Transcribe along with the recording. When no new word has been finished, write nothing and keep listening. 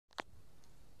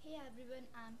everyone,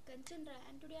 I'm Kanchan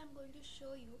and today I'm going to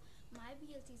show you my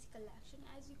VLCC collection.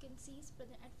 As you can see, it's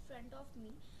present at front of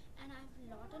me, and I have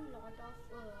lot and lot of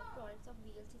products of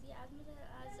VLCC. As much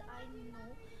as I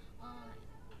know,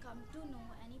 come to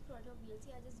know any product of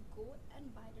VLCC, I just go and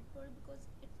buy that product because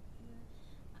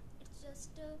it's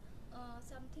just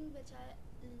something which I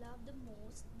love the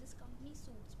most. This company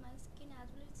suits my skin as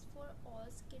well. It's for all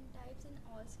skin types and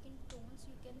all skin tones.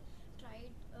 You can try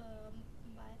it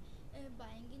by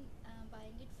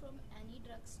buying it from any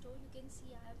drugstore. You can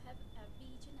see I have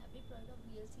each and every product of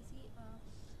VLCC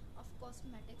of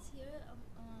cosmetics here,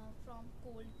 from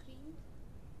cold cream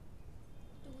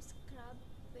to scrub,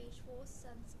 face wash,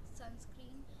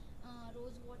 sunscreen,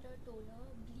 rose water, toner,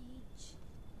 bleach,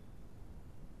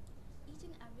 each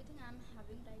and everything I'm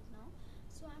having right now.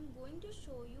 So I'm going to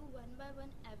show you one by one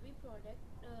every product,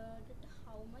 that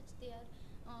how much they are,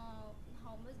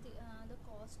 how much the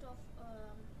cost of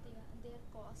their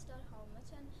cost are how much,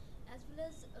 and as well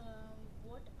as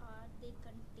what are they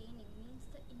containing, means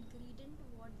the ingredient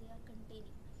what they are containing.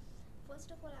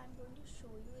 First of all, I'm going to show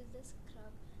you is the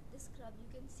scrub. This scrub you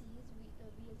can see is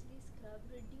VLCC scrub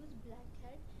reduce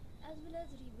blackhead as well as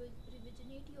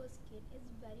rejuvenate your skin. Is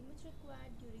very much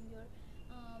required during your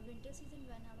winter season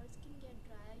when our skin get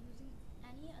dry using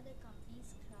any other company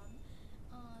scrub.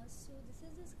 So this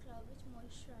is the scrub which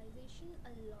moisturization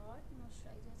a lot,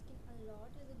 moisturize your skin a lot,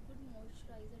 is a good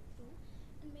moisturizer too,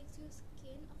 and makes your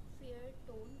skin a fair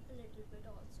tone a little bit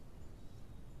also.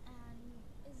 And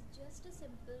it's just a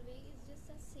simple way, it's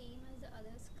just the same as the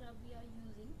other scrub we are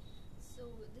using. So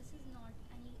this is not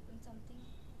any something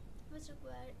which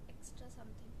require extra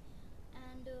something.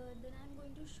 And then I'm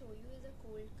going to show you is a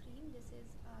cold cream. This is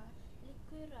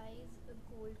liquidized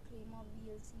cold cream of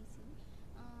VLCC.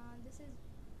 This is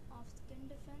of skin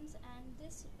defense, and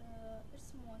this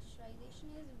its moisturization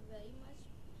is very much,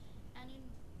 and in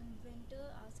winter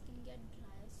our skin get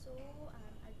dry, so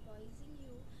I'm advising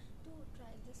you to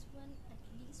try this one at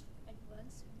least at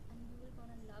once, and you will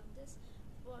gonna love this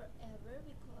forever,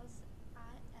 because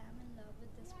I am in love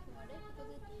with this product,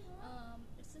 because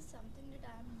it's just something that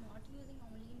I am not using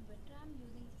only in winter. I'm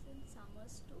using this in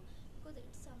summers too, because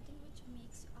it's something which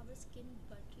makes our skin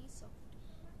buttery soft.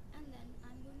 And then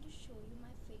I'm going to show you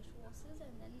my face washes,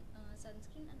 and then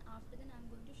sunscreen, and after then I'm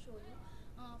going to show you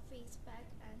face pack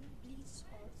and bleach,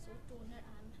 also toner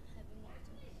I'm having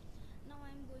also. Now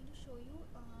I'm going to show you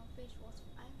face wash.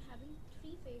 I'm having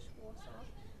 3 face wash of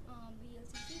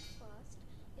VLCC. First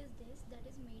is this, that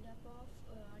is made up of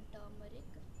turmeric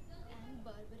and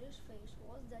berberine face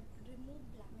wash that remove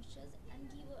blemishes and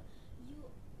give you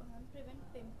prevent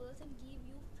pimples and give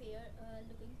you fair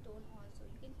looking tone also.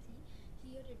 You can see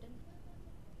here written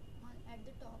at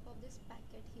the top of this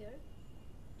packet here,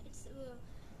 its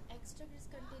extract is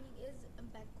containing is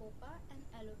bacopa and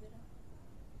aloe vera.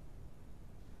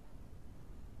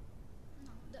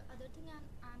 Now the other thing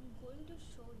I'm going to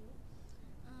show you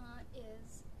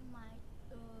is my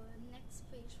next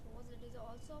face wash, that is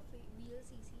also of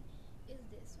VLCC, is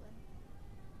this one,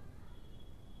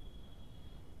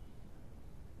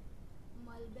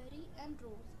 mulberry and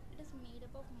rose. It is made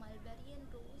up of mulberry and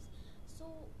rose. So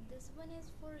this one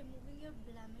is for removing your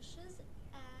blemishes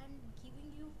and giving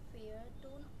you fair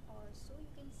tone also. You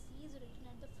can see is written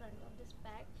at the front of this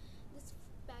pack. This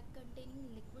pack containing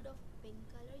liquid of pink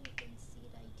color, you can see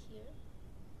right here.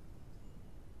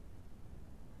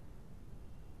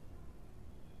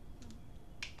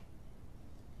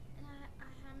 And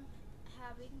I am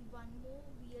having one more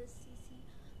VLCC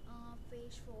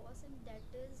face wash, and that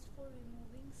is for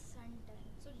removing suntan.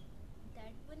 So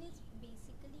that one is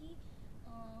basically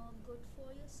good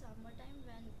for your summertime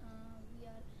when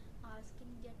our skin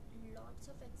get lots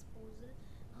of exposure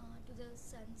to the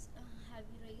sun's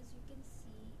heavy rays. You can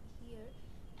see here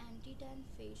anti-tan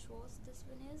face wash. This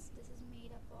is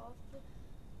made up of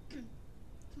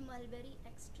mulberry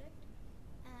extract,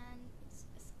 and it's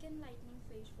a skin lightening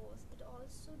face wash. It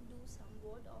also do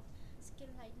somewhat of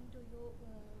skin lightening to your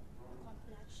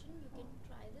complexion. You can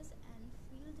try this and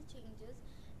feel the changes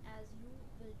as you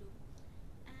will do.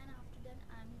 And after that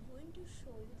I'm going to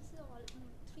show you, this is all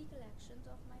 3 collections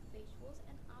of my face wash,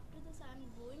 and after this I'm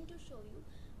going to show you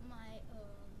my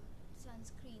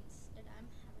sunscreens that I'm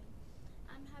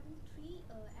having 3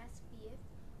 SPF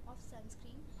of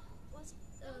sunscreen. First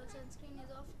sunscreen is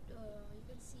of you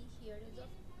can see here is of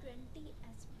 20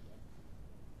 SPF.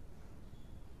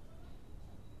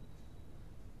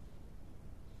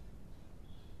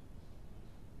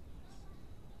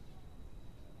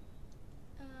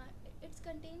 It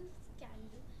contains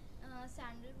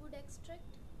sandalwood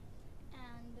extract,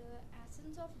 and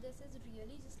essence of this is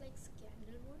really just like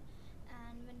sandalwood.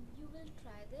 And when you will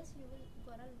try this, you will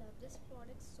gonna love this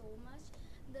product so much.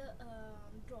 The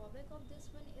drawback of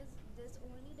this one is this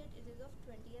only, that it is of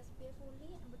 20 SPF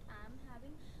only, but I am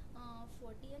having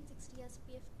 40 and 60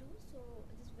 SPF too. So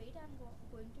just wait, I am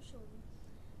going to show you.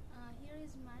 Here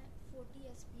is my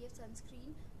 40 SPF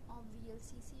sunscreen of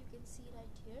VLCC, you can see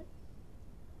right here,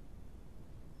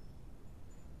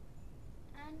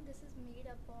 and this is made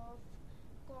up of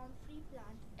comfrey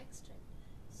plant extract.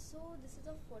 So this is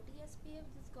a 40 SPF.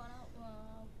 This is gonna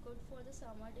good for the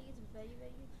summer days, very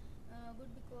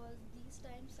good, because these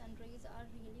times sun rays are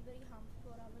really very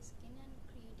harmful for our skin and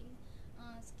creating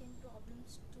skin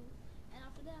problems too. And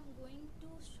after that I'm going to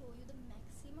show you the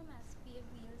maximum SPF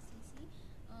VLCC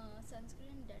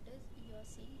sunscreen, that is you are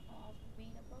seeing of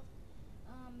made up of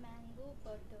mango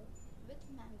butter, with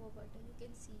mango butter. You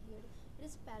can see here it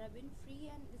is paraben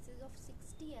free and this is of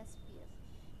 60 SPF.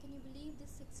 Can you believe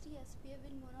this 60 SPF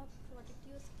will gonna protect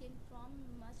your skin from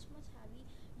much heavy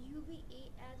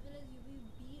UVA as well as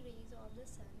UVB rays of the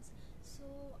suns. So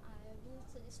I will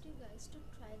suggest you guys to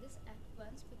try this at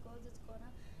once, because it's gonna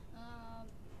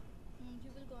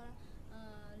you will gonna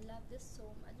love this so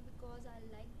much, because I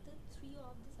like the three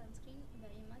of the sunscreen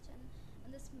very much,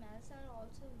 and the smells are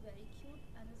also very cute.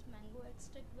 And this mango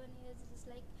extract one is just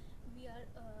like we are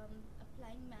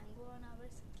applying mango on our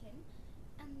skin.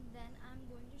 And then I'm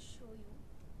going to show you,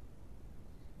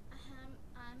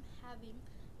 I'm having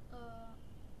a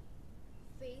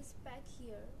face pack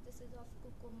here. This is of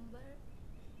cucumber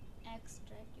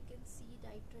extract, you can see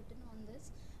right written on this,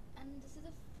 and this is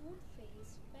a food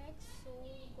face pack, so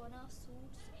gonna suit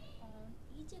on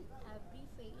each and every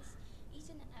face,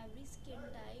 each and every skin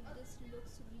type. This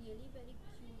looks really very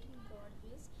cute and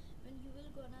gorgeous when you will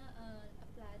gonna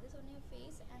apply this on your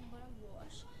face and gonna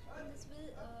wash, and this will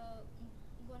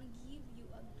gonna give you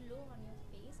a glow on your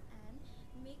face and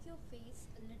make your face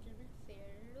a little bit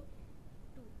fair look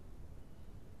too.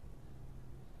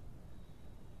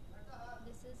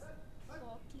 This is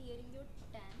for clearing your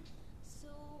tan,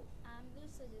 so I will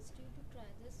suggest you to try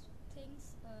this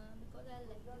things because I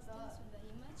like these things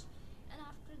very much. And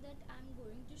after that I'm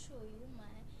going to show you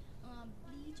my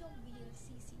bleach of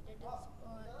VLCC, that is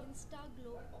Insta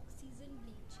Glow Oxygen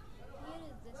Bleach. Here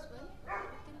is this one,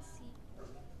 you can see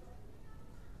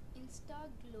Insta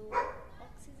Glow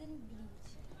Oxygen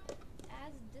Bleach.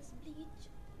 As this bleach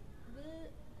will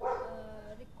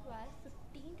require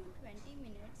 15 to 20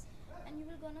 minutes, and you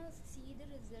will gonna see the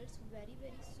results very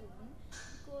soon,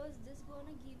 because this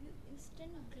gonna give you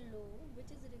instant glow,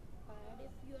 which is required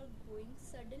if you are going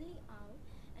suddenly out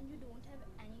and you don't have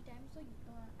any time. So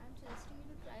I'm suggesting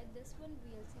you to try this one,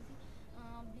 VLCC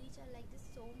bleach. I like this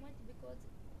so much because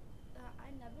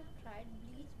I never tried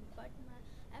bleach, but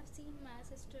I've seen my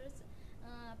sisters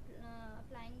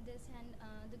applying this, and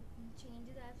the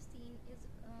changes I've seen is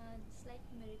just like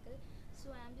miracle. So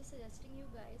I'm just suggesting you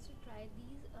guys to try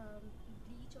these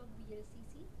bleach of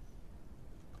VLCC.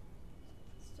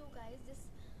 So guys, this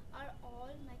are all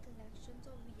my collections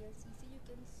of VLCC. You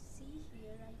can see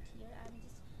here, right here, I'm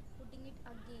just putting it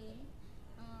again.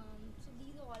 So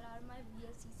these all are my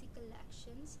VLCC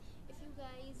collections. If you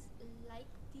guys like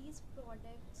these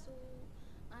products, so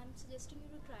I'm suggesting you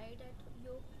to try it at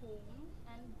your home,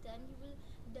 and then you will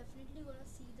definitely gonna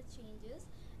see the changes.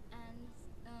 And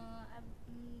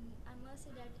I must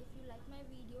say that if you like my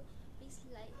video, please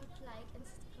like and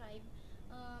subscribe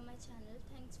my channel.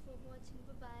 Thanks for watching.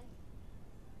 Bye bye.